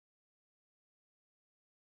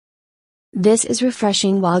This is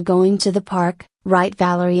refreshing while going to the park, right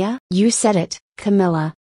Valeria? You said it,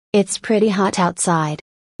 Camilla. It's pretty hot outside.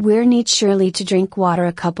 We'll need surely to drink water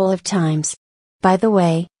a couple of times. By the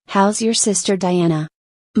way, how's your sister Diana?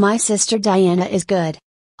 My sister Diana is good.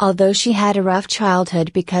 Although she had a rough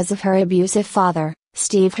childhood because of her abusive father,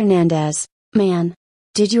 Steve Hernandez. Man.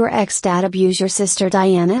 Did your ex-dad abuse your sister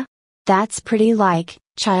Diana? That's pretty like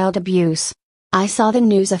child abuse. I saw the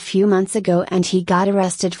news a few months ago and he got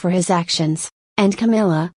arrested for his actions. And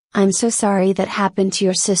Camilla, I'm so sorry that happened to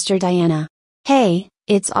your sister Diana. Hey,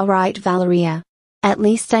 it's alright Valeria. At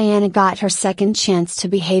least Diana got her second chance to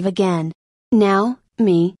behave again. Now,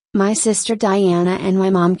 me, my sister Diana and my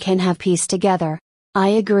mom can have peace together. I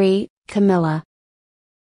agree, Camilla.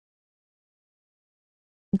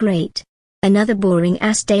 Great. Another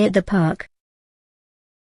boring-ass day at the park.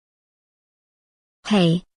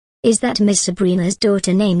 Hey. Is that Miss Sabrina's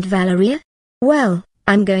daughter named Valeria? Well,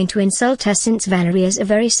 I'm going to insult her since Valeria's a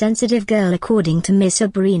very sensitive girl according to Miss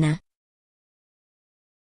Sabrina.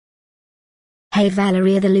 Hey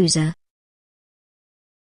Valeria the loser.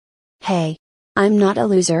 Hey. I'm not a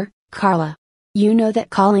loser, Carla. You know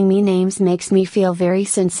that calling me names makes me feel very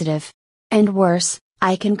sensitive. And worse,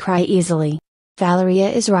 I can cry easily.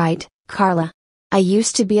 Valeria is right, Carla. I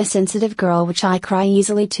used to be a sensitive girl which I cry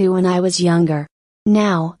easily too when I was younger.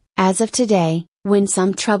 Now, as of today, when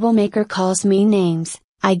some troublemaker calls me names,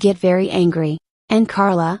 I get very angry. And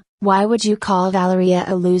Carla, why would you call Valeria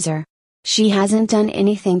a loser? She hasn't done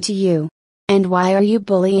anything to you. And why are you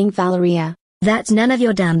bullying Valeria? That's none of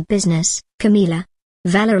your damn business, Camila.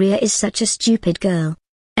 Valeria is such a stupid girl.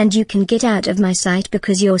 And you can get out of my sight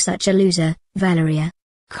because you're such a loser, Valeria.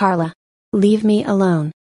 Carla. Leave me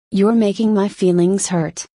alone. You're making my feelings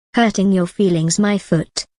hurt. Hurting your feelings, my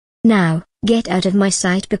foot. Now, get out of my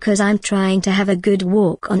sight because I'm trying to have a good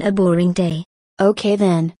walk on a boring day. Okay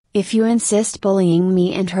then, if you insist bullying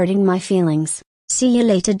me and hurting my feelings. See you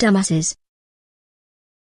later, dumbasses.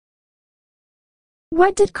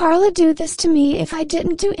 What did Carla do this to me if I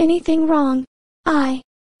didn't do anything wrong? I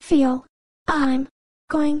feel I'm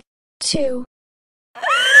going to.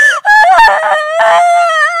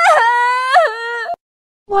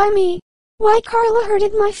 Why me? Why Carla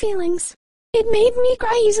hurted my feelings? It made me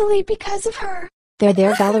cry easily because of her.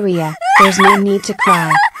 There, Valeria, there's no need to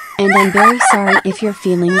cry. And I'm very sorry if your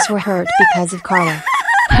feelings were hurt because of Carla.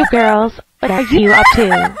 Girls, what are you up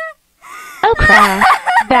to? Oh crap,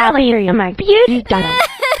 Valeria, my beauty darling.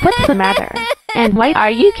 What's the matter? And why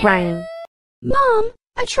are you crying? Mom,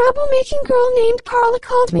 a troublemaking girl named Carla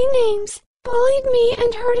called me names, bullied me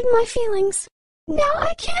and hurted my feelings. Now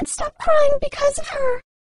I can't stop crying because of her.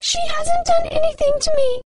 She hasn't done anything to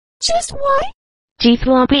me. Just why? Jeez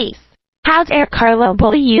Louise. How dare Carla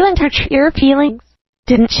bully you and hurt your feelings?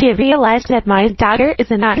 Didn't she realize that my daughter is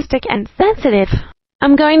autistic and sensitive?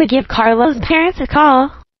 I'm going to give Carla's parents a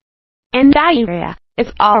call. And Valeria,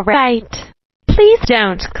 it's alright. Please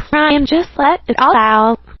don't cry and just let it all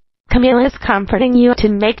out. Camilla's comforting you to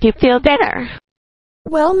make you feel better.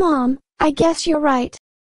 Well, Mom, I guess you're right.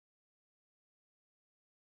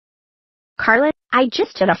 Carla, I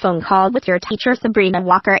just had a phone call with your teacher Sabrina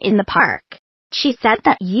Walker in the park. She said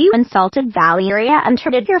that you insulted Valeria and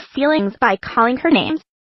hurted your feelings by calling her names.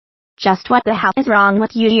 Just what the hell is wrong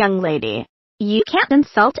with you, young lady? You can't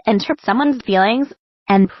insult and hurt someone's feelings,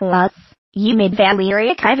 and plus, you made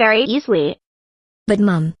Valeria cry very easily. But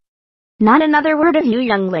Mom. Not another word of you,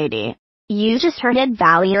 young lady. You just hurted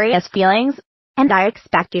Valeria's feelings, and I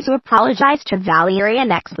expect you to apologize to Valeria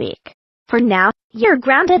next week. For now, you're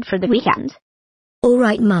grounded for the weekend.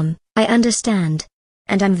 Alright Mom, I understand.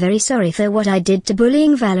 And I'm very sorry for what I did to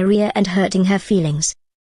bullying Valeria and hurting her feelings.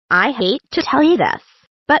 I hate to tell you this,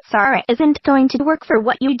 but sorry isn't going to work for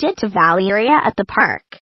what you did to Valeria at the park.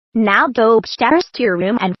 Now go upstairs to your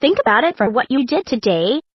room and think about it for what you did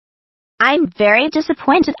today. I'm very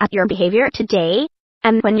disappointed at your behavior today,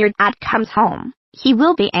 and when your dad comes home, he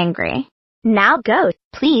will be angry. Now go,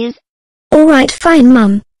 please. Alright, fine,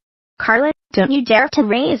 Mom. Carla, don't you dare to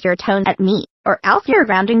raise your tone at me, or else your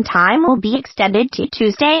grounding time will be extended to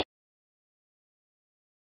Tuesday.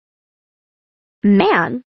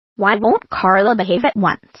 Man, why won't Carla behave at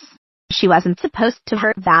once? She wasn't supposed to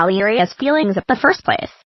hurt Valeria's feelings in the first place.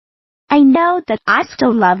 I know that I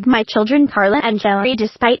still loved my children Carla and Jelly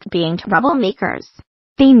despite being troublemakers.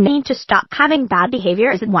 They need to stop having bad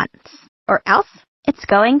behaviors at once, or else it's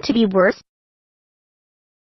going to be worse.